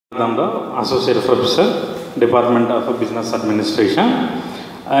Dr.N.JANARDHANA, Associate Professor, Department of Business Administration.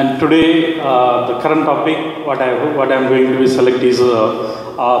 And today, the current topic, what I am going to be select is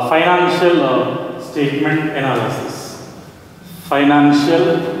financial statement analysis.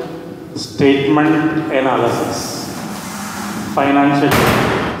 Financial statement analysis. Financial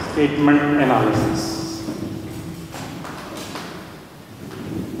statement analysis.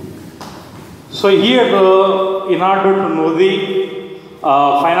 So here, in order to know the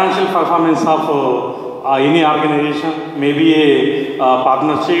financial performance of any organization, maybe a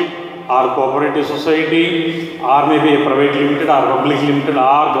partnership or cooperative society, or maybe a private limited or public limited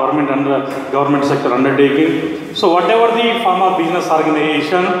or government sector undertaking. So whatever the form of business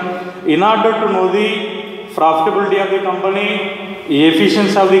organization, in order to know the profitability of the company,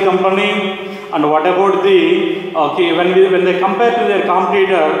 efficiency of the company, and what about the, when they compare to their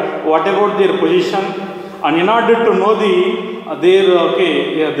competitor, what about their position, and in order to know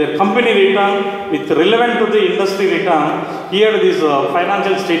their company return with relevant to the industry return, here this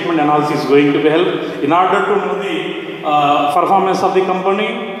financial statement analysis is going to be helped in order to know the performance of the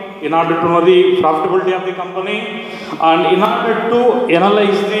company, in order to know the profitability of the company, and in order to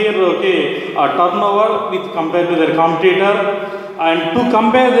analyze their turnover with compared to their competitor, and to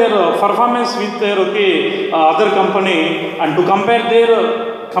compare their performance with their other company, and to compare their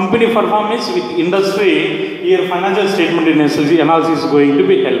company performance with industry, here financial statement analysis is going to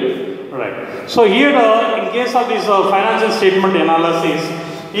be helped. Right. So here in case of this financial statement analysis,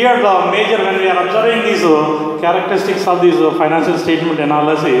 here the major, when we are observing these characteristics of this financial statement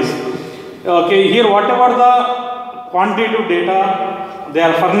analysis, here whatever the quantitative data they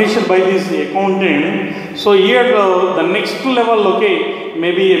are furnished by this accountant. So here the next level,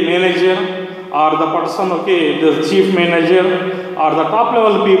 maybe a manager or the person, the chief manager or the top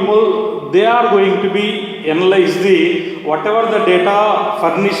level people, they are going to be analyze the whatever the data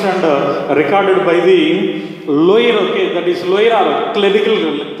furnished and recorded by the lower, that is lower or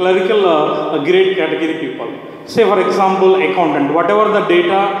clerical grade category people. Say for example, accountant, whatever the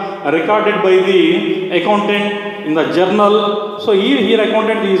data recorded by the accountant in the journal. So here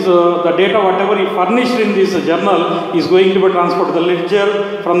accountant is the data whatever he furnished in this journal is going to be transferred to the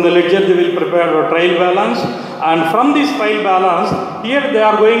ledger. From the ledger they will prepare a trial balance, and from this trial balance here they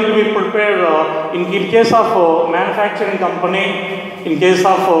are going to be prepared in case of manufacturing company, in case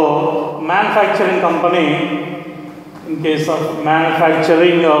of manufacturing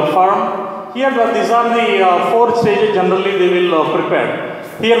firm. Here these are the 4 stages generally they will prepare.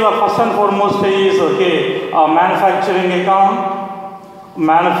 Here the first and foremost stage is manufacturing account.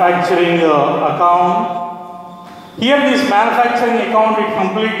 Here this manufacturing account, it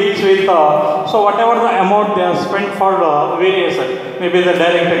completely deals with so whatever the amount they have spent for various, maybe the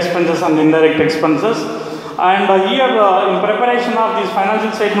direct expenses and indirect expenses. And here in preparation of these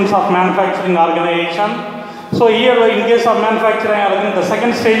financial statements of manufacturing organization. So here in case of manufacturing, the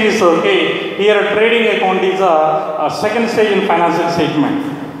second stage is here trading account is a second stage in financial statement.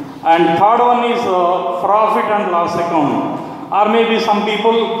 And third one is profit and loss account. Or maybe some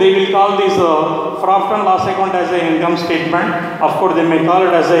people, they will call this profit and loss account as an income statement. Of course, they may call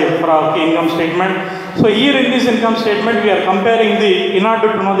it as a income statement. So here in this income statement, we are comparing in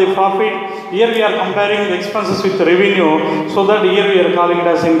order to know the profit, here we are comparing the expenses with the revenue. So that here we are calling it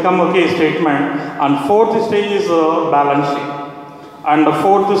as income statement. And fourth stage is balance sheet. And the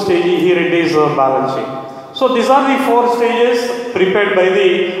fourth stage, here it is balance sheet. So these are the 4 stages prepared by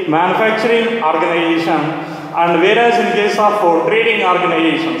the manufacturing organization. And whereas in case of trading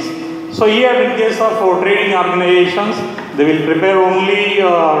organizations, so here in case of trading organizations, they will prepare only 2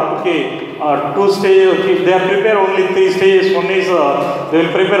 stages. They are prepare only 3 stages. One is they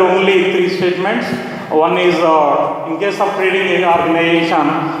will prepare only 3 statements. One is in case of trading organization.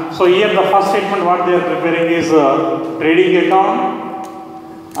 So here the first statement what they are preparing is trading account,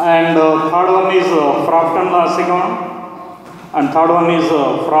 and third one is profit and loss account, and third one is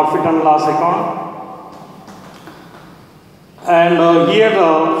profit and loss account. And here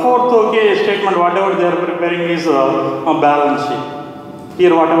the fourth statement whatever they are preparing is a balance sheet.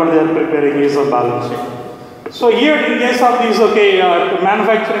 Here whatever they are preparing is a balance sheet. So here in case of this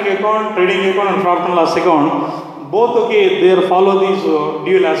manufacturing account, trading account and profit and loss account, both they follow this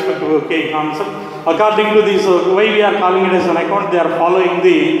dual aspect concept. According to this, why we are calling it as an account, they are following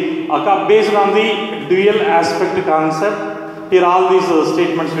the based on the dual aspect concept. Here all these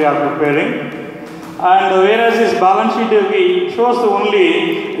statements we are preparing. And whereas this balance sheet it shows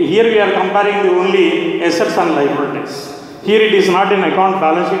only, here we are comparing the only assets and liabilities. Here it is not an account,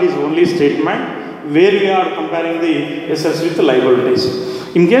 balance sheet is only statement where we are comparing the assets with the liabilities.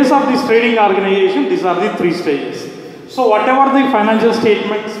 In case of this trading organization, these are the 3 stages. So whatever the financial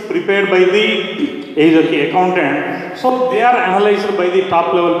statements prepared by the accountant, so they are analyzed by the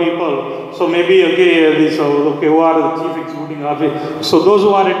top level people. So maybe who are the chief executing officer. So those who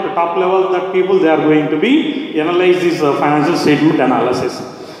are at the top level, that people, they are going to be analyze this financial statement analysis.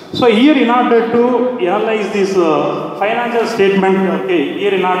 So here, in order to analyze this financial statement,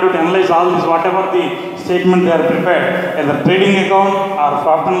 here in order to analyze all this, whatever the statement they are prepared, either trading account or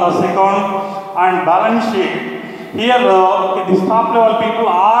profit and loss account and balance sheet. Here, these top level people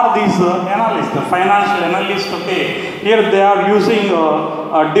are these analysts, the financial analysts. Here they are using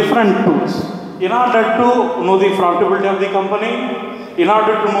different tools in order to know the profitability of the company, in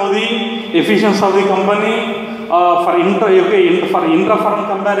order to know the efficiency of the company. For intra-firm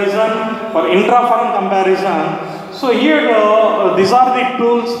comparison, So here, these are the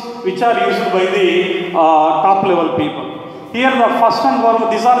tools which are used by the top level people. Here, the first and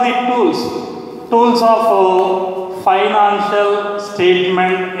foremost, these are the tools of financial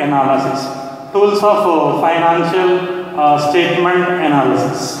statement analysis. Tools of financial statement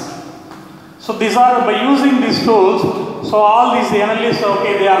analysis. So these are, by using these tools, so all these analysts,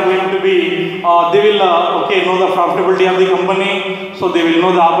 they are going to be, they will, know the profitability of the company, so they will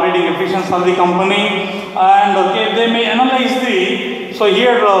know the operating efficiency of the company, and they may analyze the, so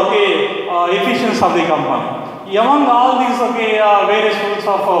here, efficiency of the company. Among all these, various tools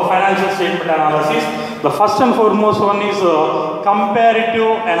of financial statement analysis, the first and foremost one is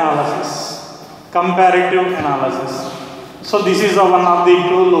comparative analysis. Comparative analysis. So this is one of the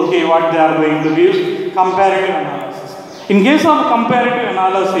tool, what they are going to use, comparative analysis. In case of comparative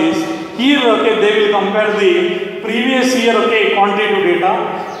analysis, here, they will compare the previous year, quantitative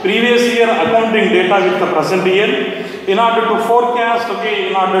data, previous year accounting data with the present year, in order to forecast,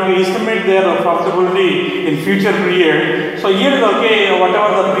 in order to estimate their profitability in future period. So here,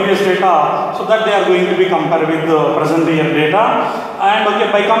 whatever the previous data, so that they are going to be compared with the present year data. And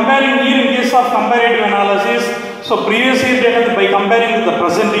by comparing here, in case of comparative analysis, so previous year data, by comparing with the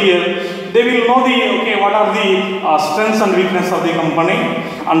present year, they will know the, what are the strengths and weaknesses of the company,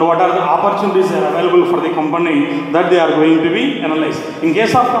 and what are the opportunities that are available for the company, that they are going to be analyzed. In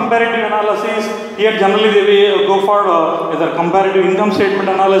case of comparative analysis, here generally they will go for either comparative income statement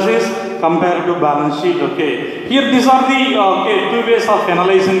analysis, comparative balance sheet. Here these are the two ways of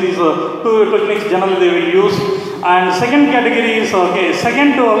analyzing these two techniques generally they will use. And second category is,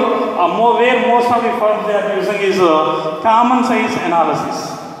 second tool, where most of the firms they are using is common size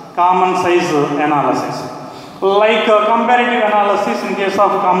analysis. Common size analysis. Like comparative analysis, in case of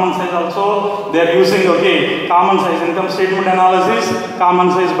common size also, they are using, common size income statement analysis,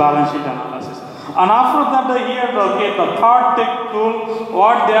 common size balance sheet analysis. And after that, here, the third tech tool,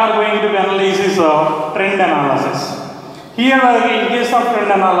 what they are going to analyze is trend analysis. Here, in case of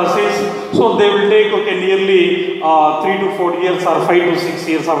trend analysis, so they will take nearly 3 to 4 years or 5 to 6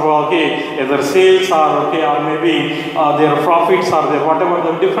 years of either sales or maybe their profits or their whatever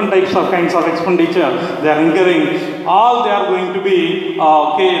the different types of kinds of expenditure they are incurring. All they are going to be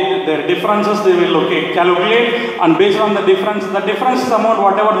their differences they will calculate, and based on the difference amount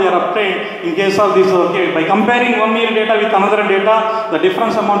whatever they are obtained in case of this by comparing 1 year data with another data, the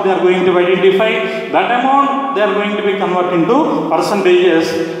difference amount they are going to identify, that amount they are going to be converted into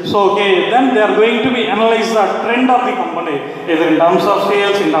percentages. So then they are going to be analyze the trend of the company, either in terms of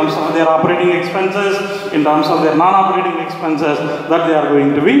sales, in terms of their operating expenses, in terms of their non-operating expenses, that they are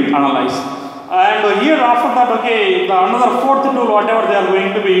going to be analyzed. And here after that, the another fourth tool, whatever they are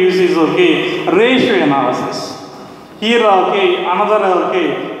going to be used is ratio analysis. Here, another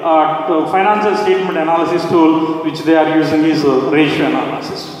financial statement analysis tool which they are using is ratio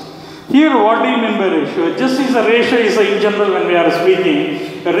analysis. Here, what do you mean by ratio? Just is a ratio is in general when we are speaking.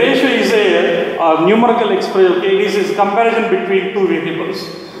 A ratio is a numerical expression. This is comparison between two variables.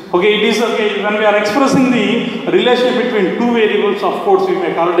 It is when we are expressing the relation between two variables, of course we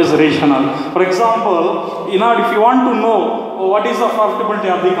may call it as rational. For example, if you want to know what is the profitability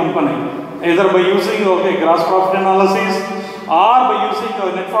of the company, either by using gross profit analysis or by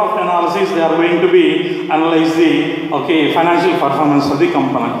using net profit analysis, they are going to be analyze the financial performance of the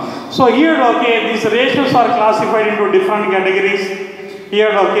company. So here these ratios are classified into different categories. Here,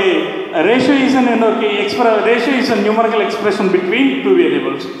 a ratio is ratio is a numerical expression between two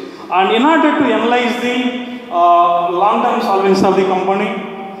variables. And in order to analyze the long-term solvency of the company,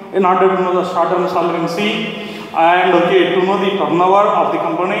 in order to know the short-term solvency, and to know the turnover of the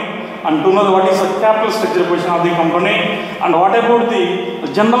company, and to know what is the capital structure position of the company, and what about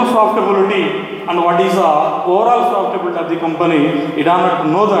the general profitability, and what is the overall profitability of the company. In order to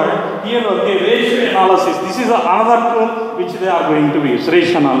know that, here ratio analysis, this is another tool which they are going to use,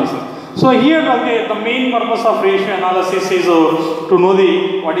 ratio analysis. So here, okay, the main purpose of ratio analysis is to know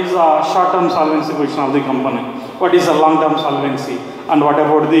what is the short-term solvency position of the company, what is the long-term solvency, and what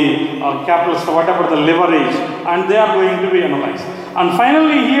about the capital, what about the leverage, and they are going to be analyzed. And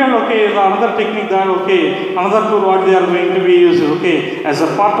finally here, okay, another technique that, okay, another tool what they are going to be used, okay, as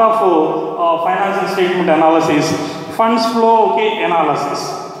a part of financial statement analysis, funds flow, okay,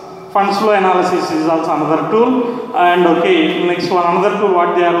 analysis. Funds flow analysis is also another tool, and okay, next one, another tool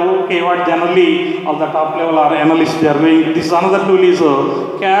what they are, okay, what generally of the top level or analysts they are doing. This another tool is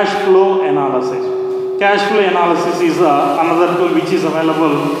cash flow analysis. Cash flow analysis is another tool which is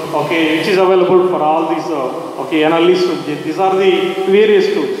available, okay, which is available for all these, okay, analysts. These are the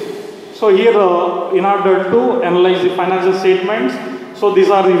various tools. So here, in order to analyze the financial statements, so these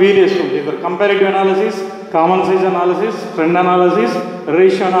are the various tools, either comparative analysis, common size analysis, trend analysis,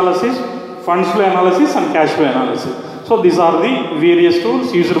 ratio analysis, funds flow analysis, and cash flow analysis. So these are the various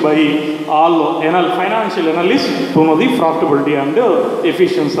tools used by all financial analysts to know the profitability and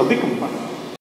efficiency of the company.